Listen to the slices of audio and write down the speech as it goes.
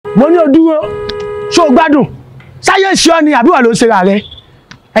mo ní o dúró ṣó gbádùn sáyé ṣọ́ ni àbí wà ló ṣe ra rẹ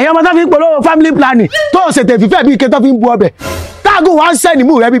ẹ̀yin ọmọ tó fi ń polówó family planning tó ṣètè fífẹ́ bí ike tó fi ń bu ọbẹ̀ táàgùn wá ń sẹ́ni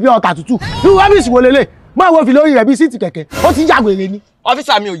mú rẹ bí pé ọ̀tà tútù irú rẹ́bìsì wo lélẹ̀ mọ́ àwọn òfin lórí rẹ̀ bí síìtì kẹ̀kẹ́ ó ti ya wèrè ni.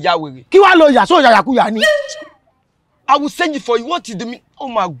 Ọ́físà mi ò ya wèrè. Kí wàá lo ìyà sóò yàyàkúyà ni. I will send it for you. What is the mean? Oh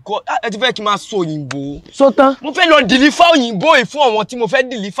my God. Ẹ ti fẹ́ kí n máa sọ òyìnbó. So tán. Mo fẹ́ lọ deliver òyìnbó yìí fún àwọn tí mo fẹ́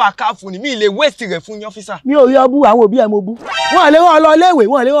deliver ká fún ni. Mi lè waste rẹ̀ fún yín ọ́físà. Mi ò rí ọbú àwọn òbí ẹ̀ mo bú. Wọ́n lè rán ọ lọ léèwé,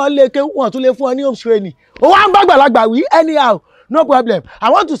 wọ́n lè rán ọ léèké, wọ́n tún lè fún ọ ní home training. Ó wá ń bá gbàlagbà wí anyhow. No problem. I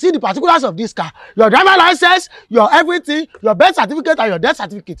want to see the particulars of this car. Your driver license, your everything, your birth certificate and your death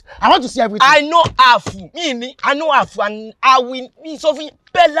certificate. I want to see everything. I know half. I know half and I will be something.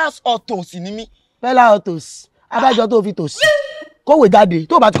 Peller's Autos ni mi. Peller Autos. Abájọ tó fi tòsí. Kówè jáde.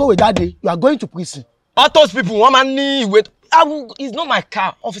 Tó bá ti kówè jáde, you are going to prison. Autos people, wọ́n máa ní ìwé. It's not my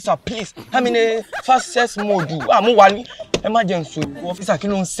car, officer, please. I'm in a fastest mode. Mo wà ní emergency. Officer, kí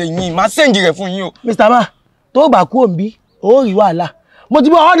ló ń ṣe yín? Màá send rẹ̀ fún yín o. Mr. Ma, tó bá kú òǹbí, ó rí wàhálà. Mo ti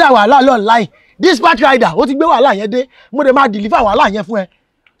bọ́ order wàhálà online. Dispatch rider, ó ti gbé wàhálà yẹn dé. Mo dẹ̀ máa deliver wàhálà yẹn fún ẹ.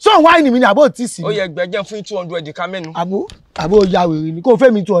 So why ni mi ni àbó tí sí? Ó yẹ gbẹ̀jẹ̀ fún 200 ká mẹ́nu. Àbó ya wèrè ni kó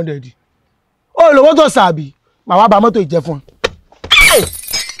fẹ́ mi 200. Ó lówó tó sàbí. Màá wá ba mọ́tò ìjẹ fún ẹ.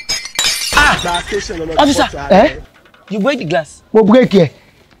 Officer, you break the glass. Mo break ẹ.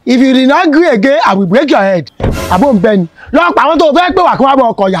 If you did not agree again, I will break your head. Àbó ń bẹ ni. Lọ pa àwọn tó fẹ́ pé wà kí wọ́n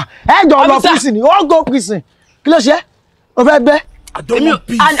bọ̀ ọkọ̀ yà. Ẹ jọ lọ prison ni. Ó go prison. Kí ló ṣe? Ó fẹ́ bẹ́.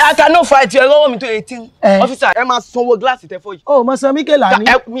 I cannot fight you. I want me to 18. Officer, ẹ máa sanwó glass tẹ fọ́ yìí. Oh, mo san Mikela ni.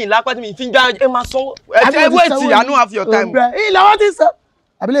 Mi lápá tí mi fi gbá ẹ máa sanwó. Ẹ wait, I don't have your time. Ìlàwọ́ ti sọ.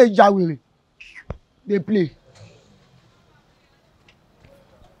 Àbílẹ̀ ìjà wèrè. They play.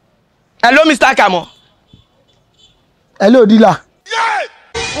 Hello, Mr. Kamo. Hello, dealer.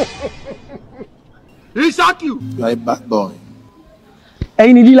 He shot you. You are a bad boy.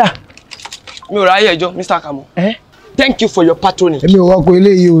 Ẹ̀yin ni dealer. Mi ò ráyè ẹjọ́, Mr. Kamo. Thank you for your patronage. Èmi ò wọ́kọ̀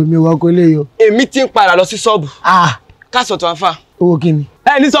eléyìí o, èmi ò wọ́kọ̀ eléyìí o. Èmi ti ń padà lọ sí ṣọ́ọ̀bù. Káṣọ̀ transfer. Owó kíni?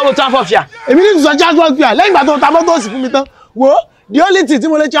 Ní ṣọ́ọ̀bù transfer fíà. Èmi ní sọ transfer fíà lẹ́yìn ìgbà tó ta mọ́tò sí fún mi tán. Wo, the only thing tí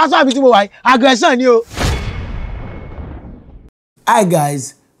mo lè transfer fi tí mo wà yìí, aggression ni o. Hi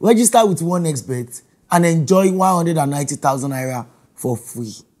guys, register with OneXBet and enjoy 190,000 naira for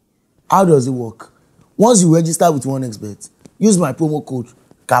free. How does it work? Once you register with OneXBet, use my promo code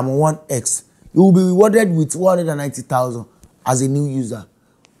Kamo1X. You will be rewarded with 190,000 as a new user.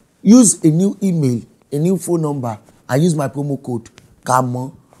 Use a new email, a new phone number, and use my promo code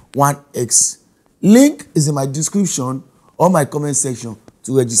Kamo1X. Link is in my description or my comment section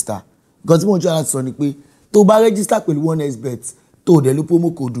to register. Because mo jẹ́ láti sọ ni pé tó bá register pẹ̀lú OneXBet tó dẹ̀ ló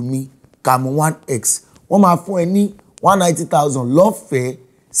promo code mi Kamo1X, wọ́n máa fún ẹ ní 190,000 lọ́fẹ̀ẹ́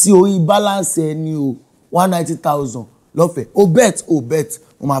sí orí balance ẹ ní o 190,000 lọ́fẹ̀ẹ́. O bet,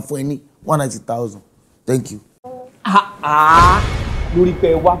 wọ́n máa fún ẹ ní 190,000. Thank you. Lórí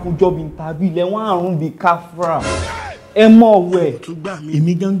pé wá fún job interview ilẹ̀ wọ́n àrùn bíi káfíra. Ẹ mọ̀ wẹ̀.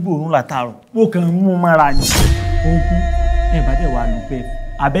 Èmi gan gbòòrùn látàrọ̀. Ó kàn ń mú mára ni. Ogun ẹ bá dẹ̀ wà lùpẹ́.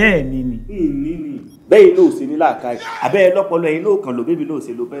 Àbẹ́ ẹ̀ ní ni. Bẹ́ẹ̀ ló ṣe ní làákàyè. Àbẹ́ ẹ lọ́pọlọ ẹ̀yin ló kàn ló bébí ló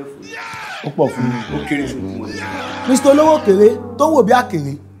ṣe ló bẹ́ẹ̀ fún mi. Ó pọ̀ fún mi. Ó kéré sí mi. Mr. Olówó Kéré tó ń wò bí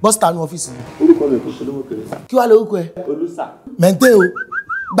àkèré bọ́sítà ní ọ́fíìsì. Orúkọ mi kò Olówó Kéré. Kí wàá lórúkọ ẹ? Olúṣà. Mẹ́ǹtẹ́ o.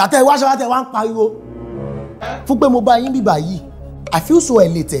 Gbàtẹ́ wá ṣọwọ́ tẹ wá ń pariwo. Fún pé mo bá yín bíbà yìí, I feel so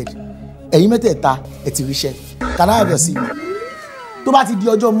elated. Ẹ̀yin mẹ́tẹ̀ẹ̀ta ẹ ti ríṣẹ́. Can I have your CV? Tó bá ti di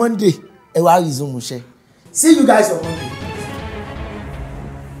ọjọ́ Monday, ẹ wá resume iṣẹ́. See you guys on Monday.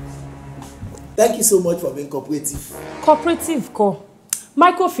 Thank you so much for being cooperative. Cooperative kọ́,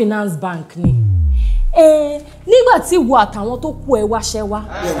 microfinance bank ni. Nígbà tí wo àtàwọn tó kú ẹ wáṣẹ́ wá,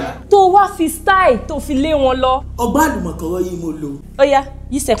 tó wá fi style tó fi lé wọn lọ. Ọgbà àlùmọ̀kọ́rọ́ yìí mo lò. Ó yá,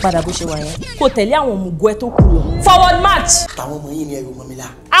 yìí ṣe padà bó ṣe wà yẹn. Kò tẹ̀lé àwọn òmùgọ̀ ẹ tó kù lọ. Forward march. Àwọn ọmọ yìí ni ẹrù mọ́ mi lá.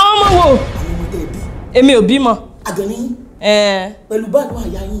 Àwọn ọmọ wo? Àwọn ọmọ tẹ̀ bí. Èmi ò bímọ. Àgànní. Pẹ̀lú báàlù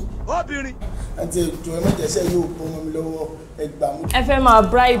àyà yín. Obìnrin. Àti ètò ẹ̀mẹ́jẹsẹ̀ yóò pọ́n mọ́ mi lọ́wọ́ ẹgbà mú. Ẹ fẹ́ máa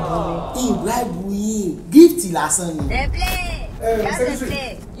bribe mi. Bribe yín, gift lásán ni.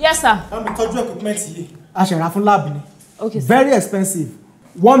 Yes sir. I'm tọ́jú equipment yìí. A ṣe rà fún lab ni. Okay sir. Very expensive.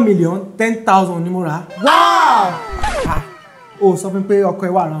 1,10,000 ni mo rà. Wow! O sọ fún pé ọkọ ẹ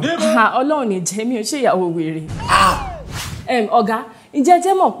wà rán. Ọlọ́run ní jẹ́ mi ò ṣe ìyàwó wèrè. Ọ̀gá, ǹjẹ́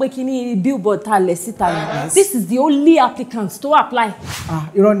jẹ́ mọ̀ pé kí ní billboard ta lẹ̀ síta yẹn? This is the only applicant to apply.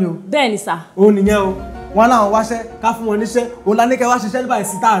 Irọ́ ni o. Bẹ́ẹ̀ ni sir. Ó nìyẹn o. Wọ́n láwọn wáṣẹ́ ká fún wọn níṣẹ́. Òun la ní kẹ́ wá ṣiṣẹ́ nígbà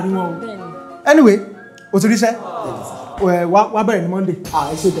ìsìn táàrin wọn o. Anyway, o ti ríṣẹ́. Wá bẹ̀rẹ̀ ní Monday.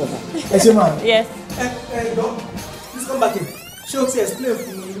 Ẹ ṣe dọ̀tà. Ẹ ṣe máa. Yes. Dọ́, please come back in. Ṣé o ti explain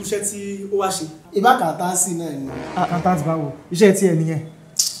fún mi irú iṣẹ́ tí ó wá ṣe? Ìbá accountancy náà ni. Accountant báwo? Iṣẹ́ tí ẹ nìyẹn.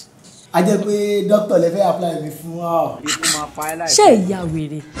 a jẹ́ pé doctor lè fẹ́ apply mi fún wa. ṣé ìyá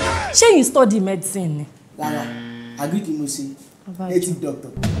wèrè ṣé you study medicine ni. Lára agree kí mo ṣe native doctor.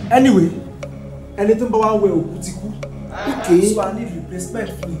 Anyway, ẹni tó ń bá wa wẹ òkú ti kú. Okay. So I need replacement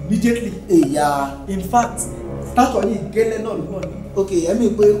immediately. Èyà. In fact, start on it gẹ́lẹ́ náà lọ́nà. Okay, ẹ̀mí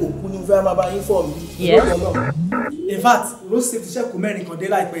pé òkú ni mo fẹ́ máa bá yín fọ̀ mí. Yes. In fact, road safety check kò mẹ́rin kan dé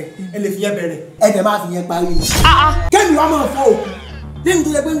láìpẹ́ ẹ lè fi yẹn bẹ̀rẹ̀. Ẹ dẹ̀ máa fi yẹn parí ni. Kẹ́mi wá máa fọ òkú. Bí mi tó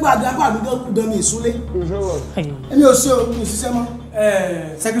yẹ pé ń gbọ́ àgbà mi gan kú gan mi ìsúlé. Èmi ò ṣe o, mi ò ṣiṣẹ́ mọ́.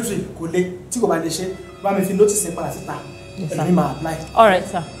 Secretary kò le tí kò bá lè ṣe bá mi fi notice ẹ̀ padà síta. Ẹ̀mí máa apply. All right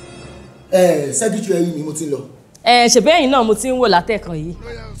sir. Secretary ẹ̀yìn ni mo ti lọ. Ṣèbí ẹ̀yin náà mo ti ń wò látẹ̀kan yìí.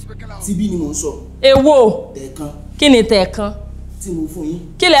 Tíbí ni mò ń sọ. Èwo Tẹ̀ẹ̀kan kí ni tẹ̀ẹ̀kan tí mo fún yín.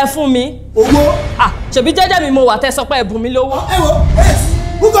 kí lẹ fún mi. Owó. Ṣèbí jẹ́jẹ́ mi mo wà tẹ́ sọ pé ẹ bùn mi lówó. Ẹ wo,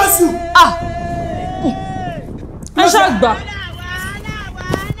 who goes you? Ẹ ṣàgbà.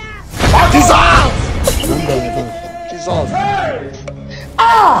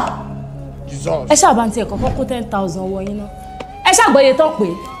 Ẹ ṣàbá ní tiẹ̀ kọ́kọ́ kó 10,000 wọ yín náà. Ẹ ṣàgbọ́yé tán pé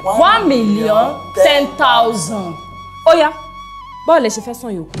 1,010,000. Ó yá báwo lẹ ṣe fẹ́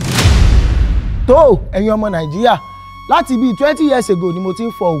san yòókù. Tó ẹ̀yin ọmọ Nàìjíríà láti bíi 20 years ago ni mo ti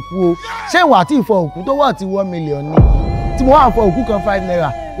ń fọ òkú o. Ṣé ìwà àti ìfọ òkú tó wọ̀ ti 1 million ni? Tí mo wà ń fọ òkú kan 5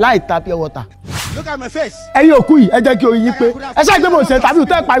 naira láì ta pure water. Look at my face. Ẹ̀yin òkú yìí ẹ jẹ́ kí oyin yín pé ẹ ṣáà gbé mo ṣe tàbí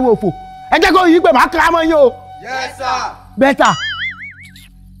òtẹ́ ìpariwo òfò ẹ jẹ́ kí oyin yín pé màá kíra mọ́ yín o. Yes sir. Bẹ́tà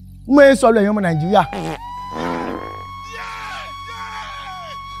mo ń sọ lọ ẹ̀yin ọmọ Nàìjíríà.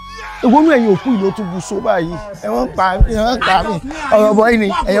 Ìwọ́nú ẹ̀yin òkú yìí ló tún bu so báyìí ẹ wọ́n pa mí ọ̀rọ̀ bọ́ yìí ni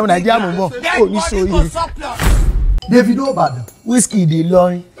ẹ̀yin ọmọ Nàìjíríà mò ń bọ̀ kò ní so yìí. Davido Ìbàdàn. Wizkid dè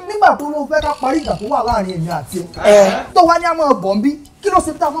lọrin. Nígbà tó ló fẹ́ ká parí ìjà tó wà láàrin èmi àti tó wá ní àmọ́ bọ̀m̀bí kí ló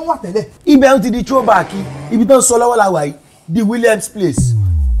ṣe tá a máa wà tẹ́lẹ̀. Ibẹ̀ ń ti di throwback ibi tó ń sọ lọ́wọ́ la wà yìí the Williams place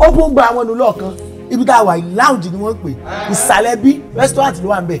ó fún gba àwọn olùlọ́ kan ibi tá a wà yìí lounge ni wọ́n pè ìsàlẹ̀ bí restaurant ló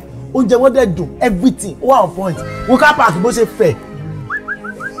wà ń bẹ̀ oúnjẹ wọn dẹ̀ dùn everything ó wà on point wọ́n ká park bó ṣe fẹ̀.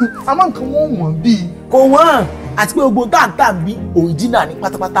 Àmọ́ nǹkan wọ́n wọ̀n bíi. Kò wọ́n àti pé gbogbo táǹtà bí original ní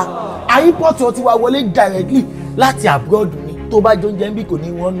pátápátá àyípọ̀tù ọtí wa wọlé directly láti abroad ni tó bá jẹ oúnjẹ ń bí kò ní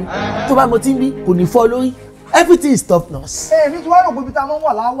wọ́n nú tó bá mọtí ń bí kò ní fọ́ lórí everything is top notch. Èmi tí wàá rò pé ibi tá a máa ń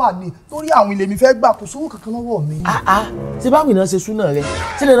wà láwà ni torí àwọn ilé mi fẹ́ gbà kó sówó kankan lọ́wọ́ mi. Ṣé báwo ìná ṣe súnà rẹ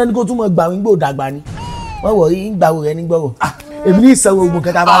ṣé lè ní kó tún mọ gbà wí gbò dàgbà ni wọ́n wọ̀ yí ń gbàwó rẹ ní gbọ́rọ̀ èmi ní ìsanwó ogun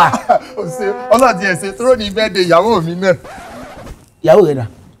kẹta bá wà. Ọlọ́ọ̀dì ẹ̀sẹ̀ tó ní bẹ́ẹ̀ de ìyàwó mi náà. Ìyàwó rẹ dà.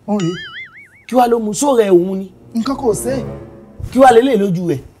 Ó rèé. Kí wàá ló mú sóòrè òun ni. Nǹkan kò sí. Kí wàá lélẹ̀ lójú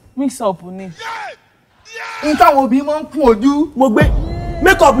rẹ̀. Mix up ni. N táwọn obìnrin máa ń kún ojú. Mo gbé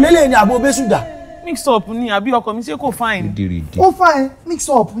make up lélẹ̀ ni àbò bẹ́sùdà. Mix up ni àbí ọkọ mi ṣe kò fine. Ó fine mix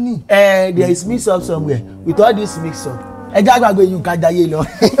up ni. There is mix up somewhere with all this mix up. Ẹ já gbàgbé yín ká jayé lọ.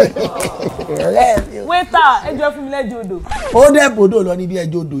 Waiter ẹjọ́ fún mi lẹ́jọ́ odò. Ó dẹ́ bòdò lọ níbi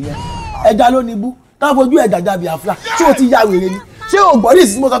ẹjọ́ odò yẹn. Ẹja ló ní bú. Táwọn fojú ẹ̀jà jábì àfúrà. Ṣé o ti ya wèrè ni? Ṣé o gbọ́ ní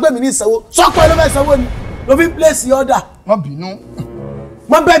ìsinmi mo sọ pé mi ní ìsanwó? Sọ́kọ̀ ló fẹ́ sanwó ni. Lo fi ń place order. Má bínú.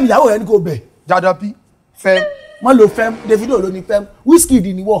 Má bẹ́ẹ̀ mi ìyàwó rẹ ní kò bẹ̀. Jadapi fẹ́. Má lo fẹ́m Davido ló ní fẹ́m Wizkid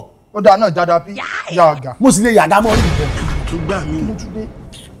ni wọ̀. Ó dáa náà Jadapi yàgà. Mo sì lè yàgá mọ́ ìbọn. Tó gbà mí.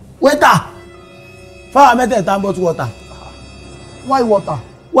 Waiter fáwọn mẹ́tẹ̀ẹ̀ta ń bottle water. Why water?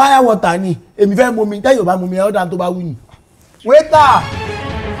 Wire water ni èmi fẹ́ mu mi tẹ́yìn ò bá mu mi ẹ̀ ọ́dà tó bá wù ní. Waiter.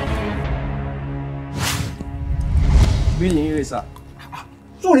 Bílì yín rè sà.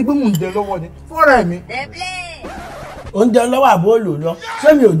 Sórí pé mò ń jẹ lọ́wọ́ ni fọ́ọ̀rẹ́ mi. Oúnjẹ lọ́wọ́ àbó lò lọ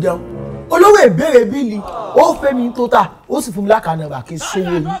sẹ́mi ò jẹun olówó ìbéèrè bíìlì ó fẹ́ mi tó ta ó sì fún mi lákàánà bà kí n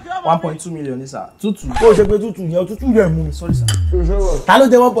sówó mi. 1.2 million ní sà. Tútù. Ó ṣe pé tútù yẹn tútù yẹn mú mi. Sorry sà. Ta ló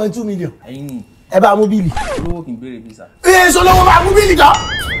jẹ 1.2 million? Ẹ̀yin ni Ẹ bá mú bíìlì. olówó kì í béèrè bí sà. Iye ìṣòlówó bá mú bíìlì kan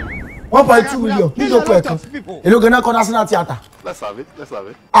 1.2 million níjókòó ẹ̀kan èló gan-an kọ́ national theatre. Let's have it. Let's have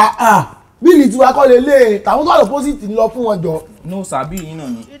it. Bíìlì tiwa kọ́ lè lé tàwọn tó àlọ́pọ̀sìtì ń lọ fún wọn jọ. No sà bí yín náà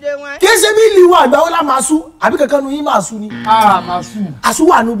ni. Kì í ṣe bíìlì wa àgbà wọn lá máa sú àbí kankan nu yín máa sú ni. Máa sùn. Àsú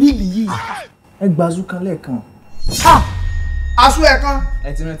wà nù bíìlì yìí. Ẹ gbazú kan lẹ́ẹ̀kan. Aṣọ ẹ̀ kan.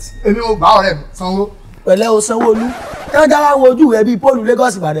 Ẹ ti rántí. Èmi ò gbà ọ̀rẹ́ mi sanwó. Pẹ̀lẹ́ o Sanwó-Olú ẹ̀rọ já wá wo ojú rẹ̀ bíi pólù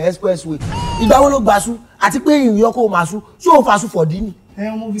Lagos Ìbàdàn expressway ìgbà wo ló gbà sú àti pé ìrìn ọkọ̀ máa sú ṣé o fa sú fọ̀dí ni.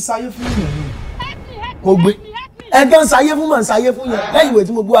 Mo fi sáyé fún ìyẹn ni. Kò gbé ẹgbẹ́ ń sayé fún mọ̀ ń sayé fún yẹn lẹ́yìn ìwé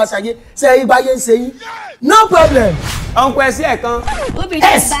tí mo gbé wá sayé ṣe é gbáyé ń ṣe yín no problem. Ọ̀npọ̀ ẹ̀sí ẹ̀ kan.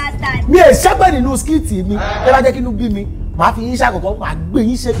 Yes mi è ṣẹ́gbẹ́ nínú skíìtì mi ẹ bá jẹ́ kí inú bí mi màá fi yín ṣàkọ́kọ́ màá gbé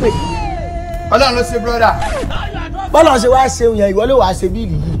yín ṣépè. Ọlọ́run ló ṣe brọ́dà. Bọ́lá ṣe wá ṣeun yẹn ìwọ ló wàá ṣe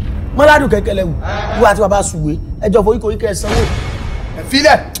bíìlì yìí mọ́ládùn kẹ́kẹ́lẹ́ wù wíwá tí wàá bá sùwé ẹjọ́ foríkorí kẹ́ ẹ sanwó. Ẹ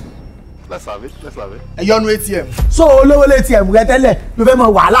filẹ̀. Let's have it. Ẹ̀yọ́nu ATM. so olówó lé ATM rẹ tẹ́lẹ̀ ló fẹ́ mọ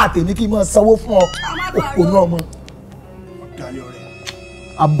wàhálà tèmi kí n mọ sanwó fún ọ òpó náà mọ. Dalẹ̀ ọ̀rẹ́.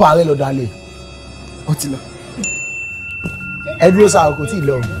 abá rẹ lọ dalẹ̀ Ó ti lọ. ẹ dúró sáà kò tí ì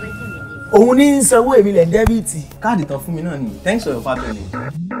lọ òun ní sanwó èmi lẹ̀ ń dẹ́bìtì. káàdì tán fún mi náà ni thanks for your family.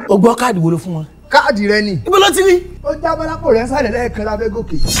 o gbọ́ káàdì wo ló fún wọn. Káàdì rẹ ni. ibo ló ti rí. Ó já bọ́lápò rẹ̀ sálẹ̀ lẹ́ẹ̀kan lábẹ́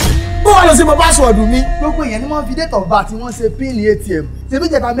gòkè. bó wà lọ sí mo pásíwọ̀dù mi. Gbogbo ìyẹn ni wọ́n fi date of birth tí wọ́n ṣe píìnì ATM. Ṣebí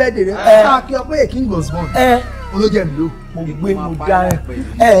ìjẹta bẹ́ẹ̀dẹ̀ rẹ̀. Káàkiri ọpẹ́ King was born. Olójẹ́ mi ló. mo gbé mo dá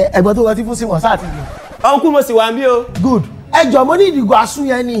ẹ̀gbọ́n tó wọtí fún sí wọn sáà ti lò. ọ̀nkú mo sì wà ń bí o. good ẹ jọ mo ní ìdìgbò asún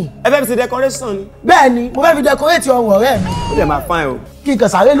yẹn ni. ẹ fẹ́ fi ṣe decoration ni. bẹ́ẹ̀ ni mo fẹ́ fi decorate ọrùn ọ̀rẹ́ mi. ó dẹ̀ máa fine o. kí n kàn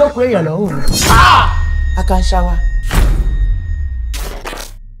sáré lóko èèyàn lọ́rùn mi. I can shower.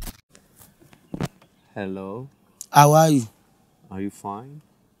 Hello, How are you? are you fine?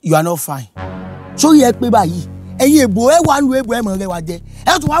 You are not fine. sórí ẹ pé báyìí ẹ̀yin èbò ẹ wà nù èbò ẹ mọ̀ rẹ wa jẹ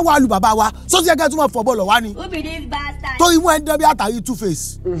ẹ tún wá wà lù bàbá wa sọ́sì ẹ̀kẹ́ tún mọ̀ fọ́ bọ́ọ̀lù wá ni. torí mú ẹ ń dán bí àtàrí two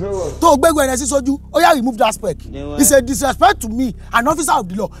face. tó o gbégbé ẹ̀rẹ́ sí sójú ó yá remove that spec. It's a disrespect to me, an officer of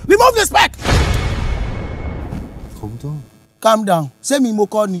the law. Remove the spec. Calm down. Calm down. Ṣé mi mo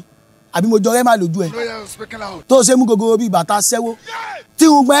kọ́ ni àbí mo jọ rẹ́ máa lójú ẹ. tó o ṣe mú gogoro bíi bàtà ṣẹ́wó tí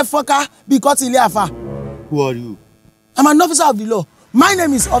n gbẹ́ fọ́ká bíi kọ́tì ilé àfà. Who are you? I'm an officer of the law. My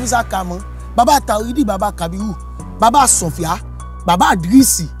name is Officer Kamo. Baba Tauridi, Baba Kabiru, Baba Sofia, Baba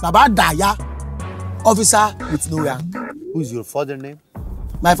Adrisi, Baba Daya. Officer with no rank. Who is your father name?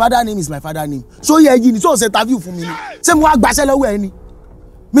 My father name is my father name. So yeah, you need to say interview for me. Say mo wá gbaṣẹ́ lọ́wọ́ ẹ ni.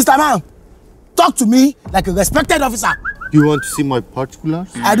 Mr. Man, talk to me like a respected officer. Do you want to see my particulars?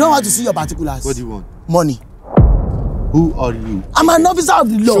 I don't want to see your particulars. What do you want? Money. Who are you? I'm an officer of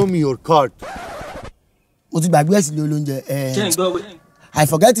the law. Show me your card. Mo ti gbàgbé ẹ̀sìn ilé olóúnjẹ. I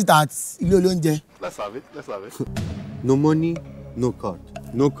forget it at ilé olóúnjẹ. Let's have it. No money, no card.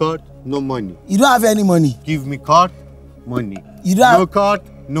 No card, no money. You don't have any money. Give me card, money. You don't No have... card,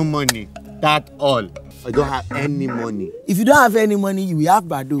 no money. That all. I don't have any money. If you don't have any money, you will have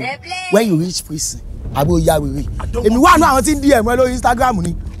bado when you reach prison. Abo ya wèrè. Èmi wà nù àwọn tí ń DM ẹ lórí Instagram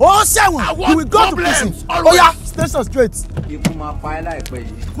ni. Ó ṣẹ̀wọ̀n. You will go to prison. Oh yeah, station straight.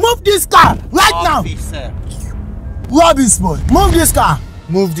 Move this car right now. Rubbish boy. Move this car.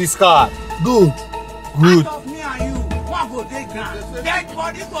 Move this car. Good. Good.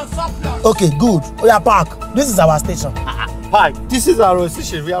 Okay, good. Oh yeah, park. This is our station. Park. This is our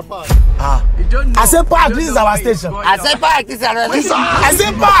station. We are park. I say park. This is our station. I said park. This is our station. I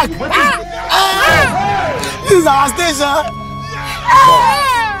say park. This is our station.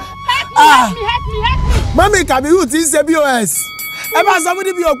 Mami Kabiru ti ń ṣe BOS. Ẹ bá sọ fún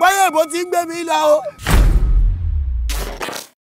níbi ògbáyé ìbò tí ń gbé mi lọ o.